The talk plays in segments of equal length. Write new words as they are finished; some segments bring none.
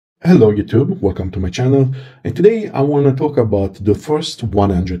Hello YouTube, welcome to my channel, and today I want to talk about the first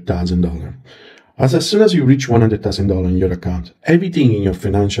 $100,000. As soon as you reach $100,000 in your account, everything in your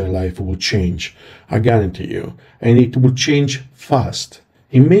financial life will change, I guarantee you, and it will change fast.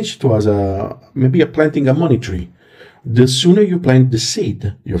 Imagine it was maybe planting a money tree. The sooner you plant the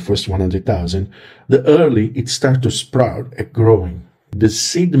seed, your first 100,000, the early it starts to sprout and growing. The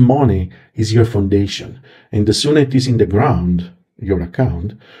seed money is your foundation, and the sooner it is in the ground, your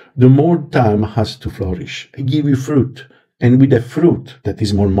account, the more time has to flourish and give you fruit. And with the fruit that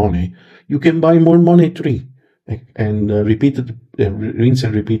is more money, you can buy more money tree and repeat it, rinse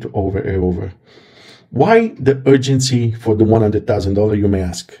and repeat over and over. Why the urgency for the $100,000, you may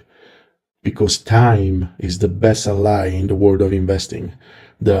ask? Because time is the best ally in the world of investing.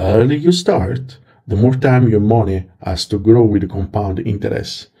 The earlier you start, the more time your money has to grow with the compound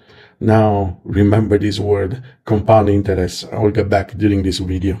interest. Now, remember this word, compound interest. I will get back during this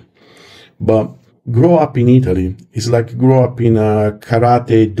video. But grow up in Italy is like grow up in a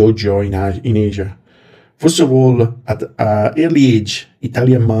karate dojo in Asia. First of all, at an early age,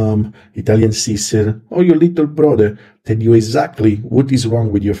 Italian mom, Italian sister, or your little brother tell you exactly what is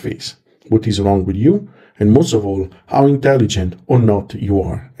wrong with your face, what is wrong with you, and most of all, how intelligent or not you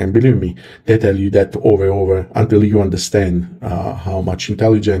are. And believe me, they tell you that over and over until you understand how much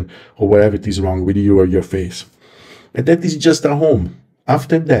intelligent or whatever it is wrong with you or your face. And that is just at home.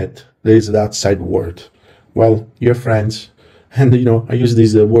 After that, there is the outside world. Well, your friends, and I use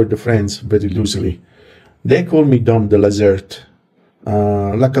this word friends very loosely. They call me Dom the Lizard,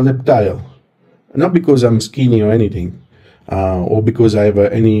 like a reptile. Not because I'm skinny or anything, or because I have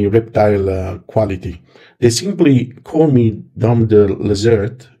any reptile quality. They simply call me Dom the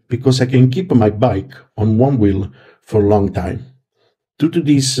Lizard because I can keep my bike on one wheel for a long time. Due to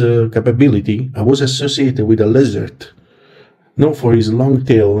this capability, I was associated with a lizard, known for his long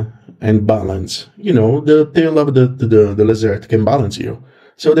tail and balance. The tail of the lizard can balance you.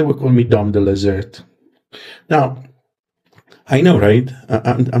 So they would call me Dom the Lizard. Now, I know, right?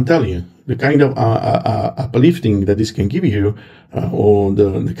 I'm telling you, the kind of uplifting that this can give you, or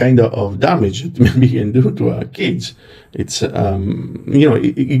the kind of damage it maybe can do to our kids, it's,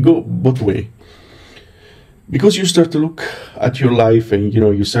 it go both ways. Because you start to look at your life and,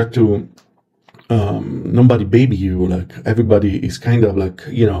 you start to, nobody baby you, like everybody is kind of like,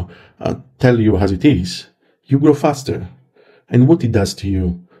 tell you as it is, you grow faster. And what it does to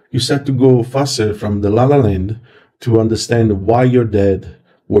you, you start to go faster from the la-la land to understand why your dad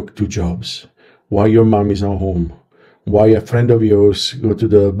worked 2 jobs, why your mom is not home, why a friend of yours go to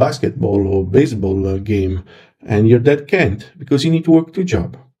the basketball or baseball game and your dad can't because he need to work 2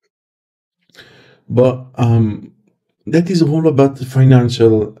 jobs. But that is all about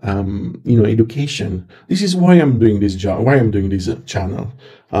financial, education. This is why I'm doing this job, why I'm doing this channel.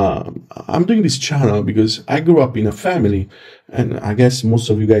 I'm doing this channel because I grew up in a family, and I guess most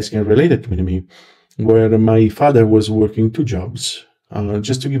of you guys can relate it with me, where my father was working 2 jobs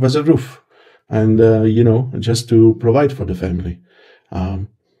just to give us a roof and, just to provide for the family.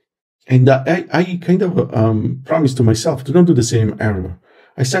 And I kind of promised to myself to not do the same error.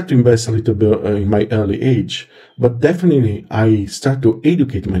 I start to invest a little bit in my early age, but definitely I start to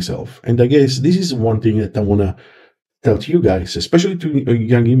educate myself. And I guess this is one thing that I want to tell to you guys, especially to a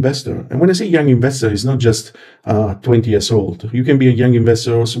young investor. And when I say young investor, it's not just 20 years old. You can be a young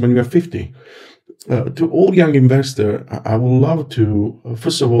investor also when you are 50. To all young investor, I would love to,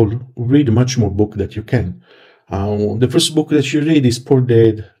 first of all, read much more book that you can. The first book that you read is Poor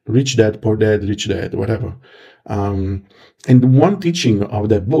Dad, Rich Dad, Poor Dad, Rich Dad, whatever. And one teaching of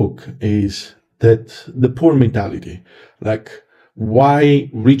that book is that the poor mentality, like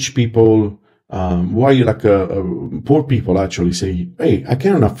why rich people, why like poor people actually say, hey, I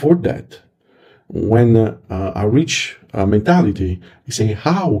cannot afford that. When a rich mentality, you say,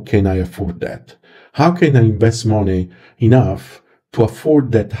 how can I afford that? How can I invest money enough to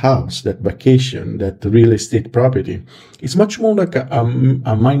afford that house, that vacation, that real estate property? It's much more like a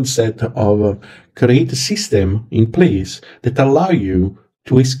mindset of create a system in place that allow you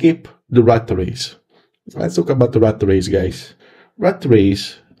to escape the rat race. Let's talk about the rat race, guys. Rat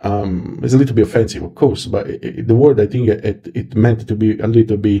race is a little bit offensive, of course, but the word, I think it meant to be a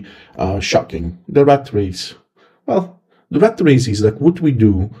little bit shocking. The rat race. Well, the rat race is like what we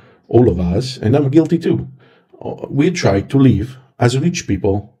do, all of us, and I'm guilty too. We try to live as rich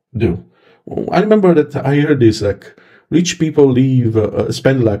people do. I remember that I heard this, like, rich people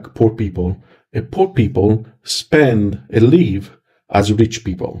spend like poor people, and poor people spend and live as rich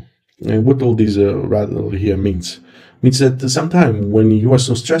people. And what all this rattle here means. Means that sometimes when you are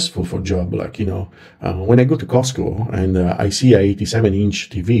so stressful for job, like, when I go to Costco and I see a 87-inch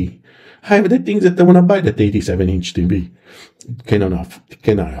TV, I have the things that I want to buy that 87-inch TV.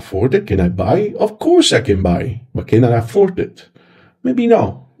 Can I afford it? Can I buy? Of course I can buy, but can I afford it? Maybe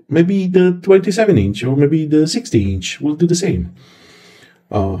no. Maybe the 27-inch or maybe the 60-inch will do the same.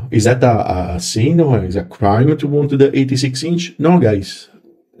 Is that a sin or is a crime to want the 86-inch? No, guys,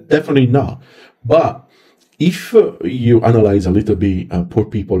 definitely not. But if you analyze a little bit poor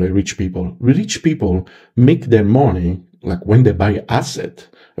people and rich people make their money like when they buy asset.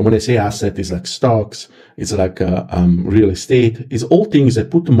 And when I say asset, it's like stocks, it's like real estate, it's all things that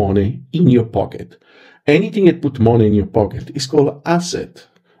put money in your pocket. Anything that put money in your pocket is called asset.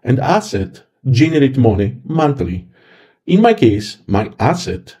 And asset generate money monthly. In my case, my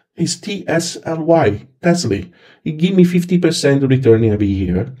asset is TSLY, Tesla. It give me 50% return every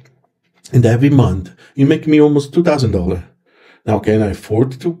year. And every month, it make me almost $2,000. Now, can I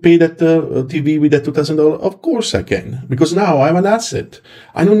afford to pay that TV with that $2,000? Of course I can, because now I have an asset.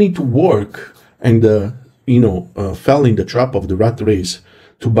 I don't need to work and, fell in the trap of the rat race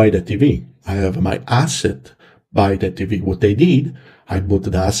to buy that TV. I have my asset buy that TV. What I did, I bought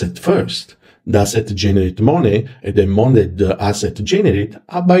the asset first. The asset generate money, and the money the asset generate,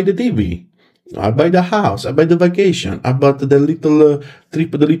 I buy the TV. I buy the house, I buy the vacation, I bought the little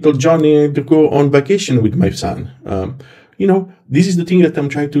trip, the little Johnny to go on vacation with my son. This is the thing that I'm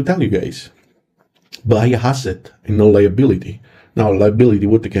trying to tell you guys. Buy a asset and no liability. Now, liability,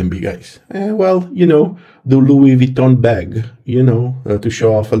 what it can be, guys? The Louis Vuitton bag, to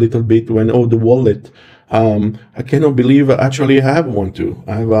show off a little bit when, the wallet. I cannot believe actually I have one too.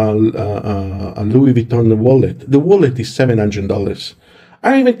 I have a Louis Vuitton wallet. The wallet is $700. I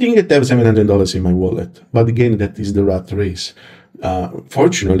don't even think that I have $700 in my wallet. But again, that is the rat race.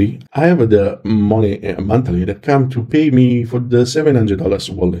 Fortunately, I have the money monthly that come to pay me for the $700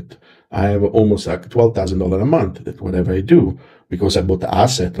 wallet. I have almost like $12,000 a month. That whatever I do, because I bought the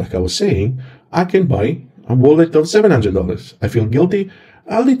asset, like I was saying, I can buy a wallet of $700. I feel guilty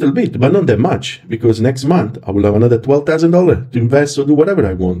a little bit, but not that much, because next month I will have another $12,000 to invest or do whatever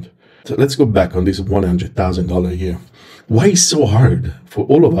I want. So let's go back on this $100,000 a year. Why is it so hard for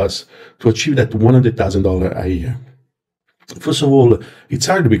all of us to achieve that $100,000 a year? First of all, it's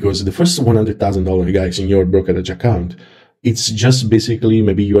hard because the first $100,000, guys, in your brokerage account, it's just basically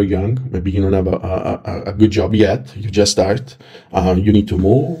maybe you are young, maybe you don't have a good job yet, you just start, you need to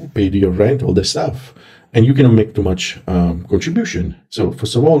move, pay your rent, all that stuff, and you cannot make too much contribution. So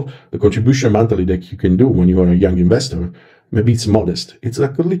first of all, the contribution monthly that you can do when you are a young investor, maybe it's modest, it's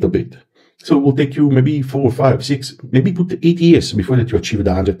like a little bit. So it will take you maybe 4, 5, 6, maybe put 8 years before that you achieve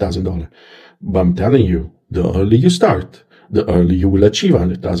the $100,000. But I'm telling you, the early you start, the early you will achieve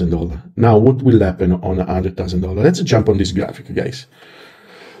 $100,000. Now, what will happen on $100,000? Let's jump on this graphic, guys.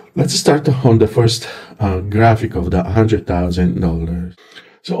 Let's start on the first graphic of the $100,000.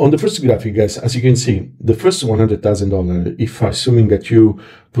 So on the first graphic, guys, as you can see, the first $100,000, if assuming that you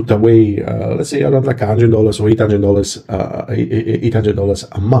put away, let's say around like $100 or $800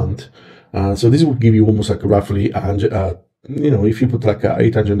 a month, so this will give you almost like roughly 100. If you put like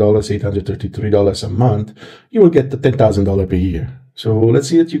 $800, $833 a month, you will get the $10,000 per year. So let's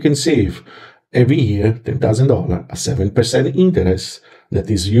say that you can save every year $10,000 at 7% interest. That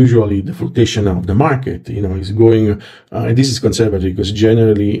is usually the fluctuation of the market. Is going. And this is conservative because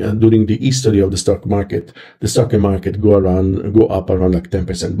generally during the history of the stock market go up around like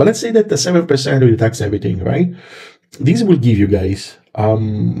 10%. But let's say that the 7% will tax everything, right? This will give you guys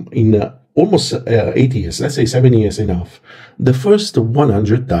in almost 8 years, let's say 7 years enough, the first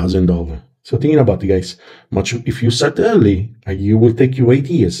 $100,000. So thinking about it, guys, if you start early, you will take you 8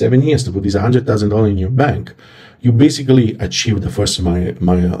 years, 7 years to put this $100,000 in your bank. You basically achieve the first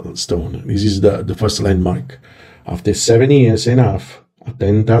milestone. This is the first landmark. After 7 years enough, at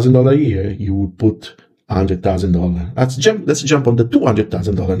 $10,000 a year, you would put $100,000. Let's jump on the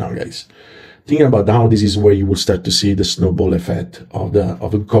 $200,000 now, guys. Thinking about how this is where you will start to see the snowball effect of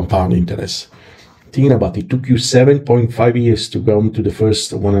the compound interest. Thinking about it, took you 7.5 years to come to the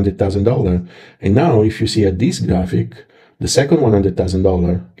first $100,000. And now if you see at this graphic, the second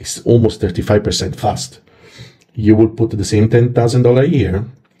 $100,000 is almost 35% fast. You will put the same $10,000 a year.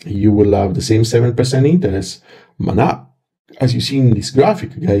 You will have the same 7% interest. But now, as you see in this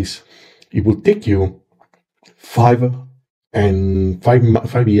graphic, guys, it will take you 5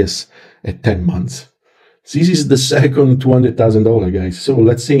 years at 10 months. So this is the second $200,000, guys. So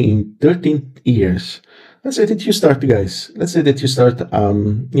let's say in 13 years, let's say that you start, guys. Let's say that you start,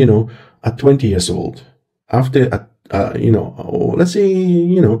 at 20 years old. After let's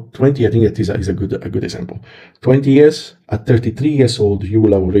say, 20, I think that is a good example. 20 years, at 33 years old, you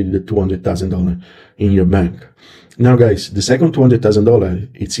will have already the $200,000 in your bank. Now, guys, the second $200,000,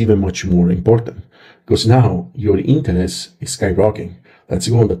 it's even much more important because now your interest is skyrocketing. Let's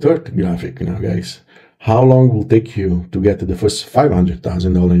go on the third graphic now, guys. How long will it take you to get the first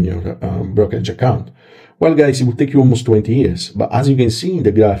 $500,000 in your brokerage account? Well, guys, it will take you almost 20 years. But as you can see in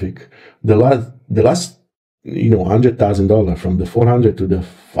the graphic, the last $100,000 from the 400 to the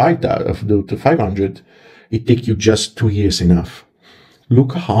 5,000 to 500, it take you just 2 years enough.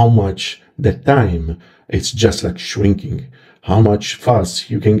 Look how much that time it's just like shrinking. How much fast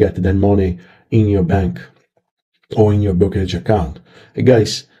you can get that money in your bank or in your brokerage account. Hey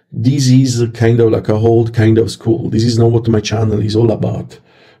guys, this is kind of like a old kind of school. This is not what my channel is all about.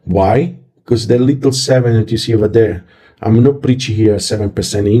 Why? Because that little 7 that you see over there, I'm not preaching here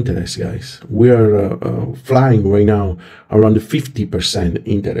 7% interest, guys. We are flying right now around the 50%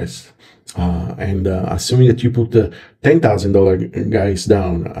 interest. Assuming that you put $10,000 guys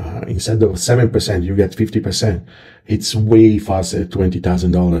down, instead of 7%, you get 50%. It's way faster,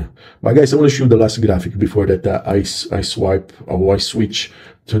 $20,000. But guys, I want to show the last graphic before that I swipe or I switch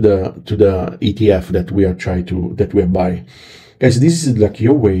to the ETF that we are buying. Guys, this is like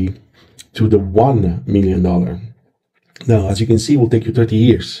your way to the $1 million. Now, as you can see, it will take you 30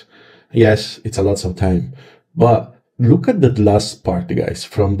 years. Yes, it's a lot of time, but look at that last part, guys,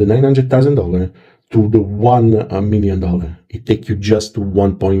 from the $900,000 to the $1 million. It takes you just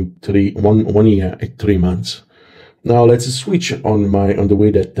 1 year and 3 months. Now let's switch on the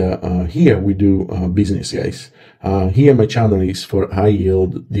way that here we do business, guys. Here my channel is for high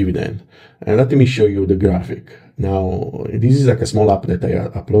yield dividend, and let me show you the graphic. Now this is like a small app that I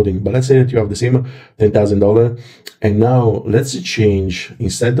am uploading, but let's say that you have the same $10,000, and now let's change,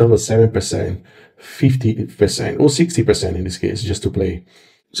 instead of a 7%, 50% or 60% in this case, just to play.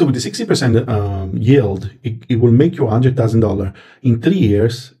 So with the 60% yield, it will make you $100,000 in 3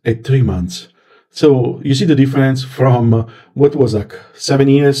 years and 3 months. So you see the difference from what was like 7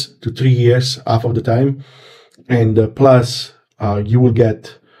 years to 3 years, half of the time. And plus you will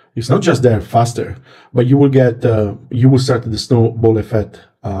get, it's not just there faster, but you will get, you will start the snowball effect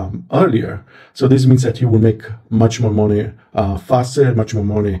earlier. So this means that you will make much more money faster, much more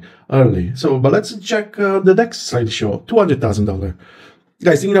money early. So, but let's check the next slideshow, $200,000.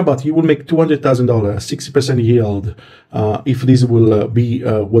 Guys, thinking about, you will make $200,000, 60% yield. If this will be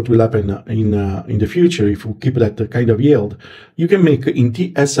what will happen in the future, if we keep that kind of yield, you can make in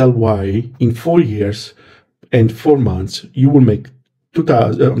TSLY in 4 years and 4 months, you will make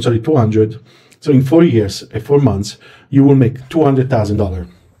 200. So in 4 years and 4 months, you will make $200,000.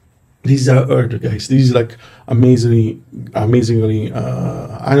 This is earth, guys. This is like amazingly.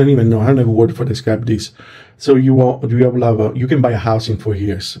 I don't even know. I don't have a word for describe this. So you can buy a house in 4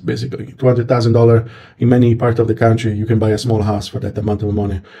 years, basically. $200,000 in many parts of the country, you can buy a small house for that amount of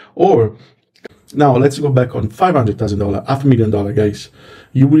money. Or now let's go back on $500,000, $500,000, guys.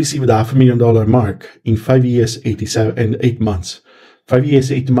 You will receive the $500,000 mark in 5 years, 8 months. 5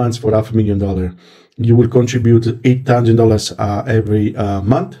 years, 8 months for $500,000. You will contribute $8,000 every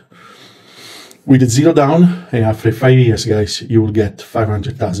month with zero down, and after 5 years, guys, you will get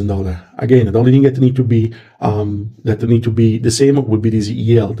 $500,000. Again, the only thing that need to be the same would be this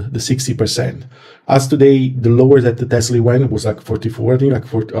yield, the 60%. As today, the lower that the Tesla went was like 44, I think like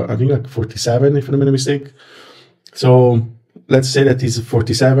 47, if I'm not mistaken. So let's say that is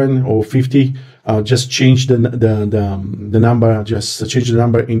 47 or 50. Just change the number. Just change the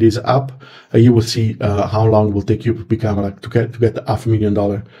number in this app. You will see how long it will take you to become like to get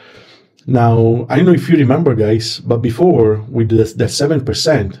 $500,000. Now, I don't know if you remember, guys, but before with the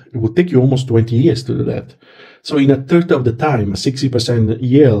 7%, it would take you almost 20 years to do that. So in a third of the time, a 60%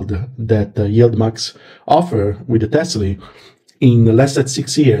 yield that Yield Max offer with the Tesla, in less than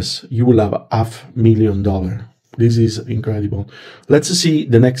 6 years, you will have $500,000. This is incredible. Let's see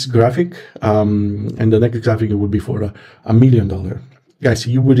the next graphic, and the next graphic will be for $1 million. Guys,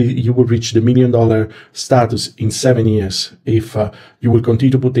 you will reach the $1 million status in 7 years if you will continue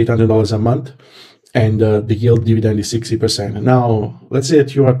to put $800 a month, and the yield dividend is 60%. Now, let's say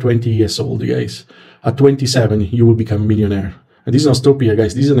that you are 20 years old, guys. At 27, you will become a millionaire. And this is not stop here,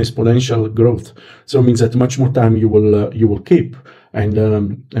 guys. This is an exponential growth. So it means that much more time you will keep, and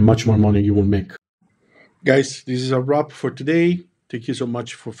much more money you will make. Guys, this is a wrap for today. Thank you so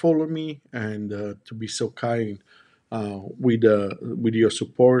much for following me and to be so kind with your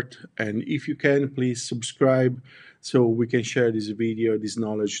support. And if you can, please subscribe so we can share this video, this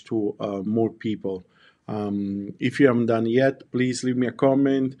knowledge to more people. If you haven't done yet, please leave me a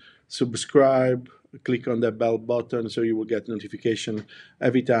comment, subscribe, click on the bell button so you will get notification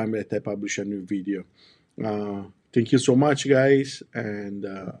every time that I publish a new video. Thank you so much, guys, and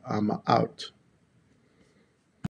I'm out.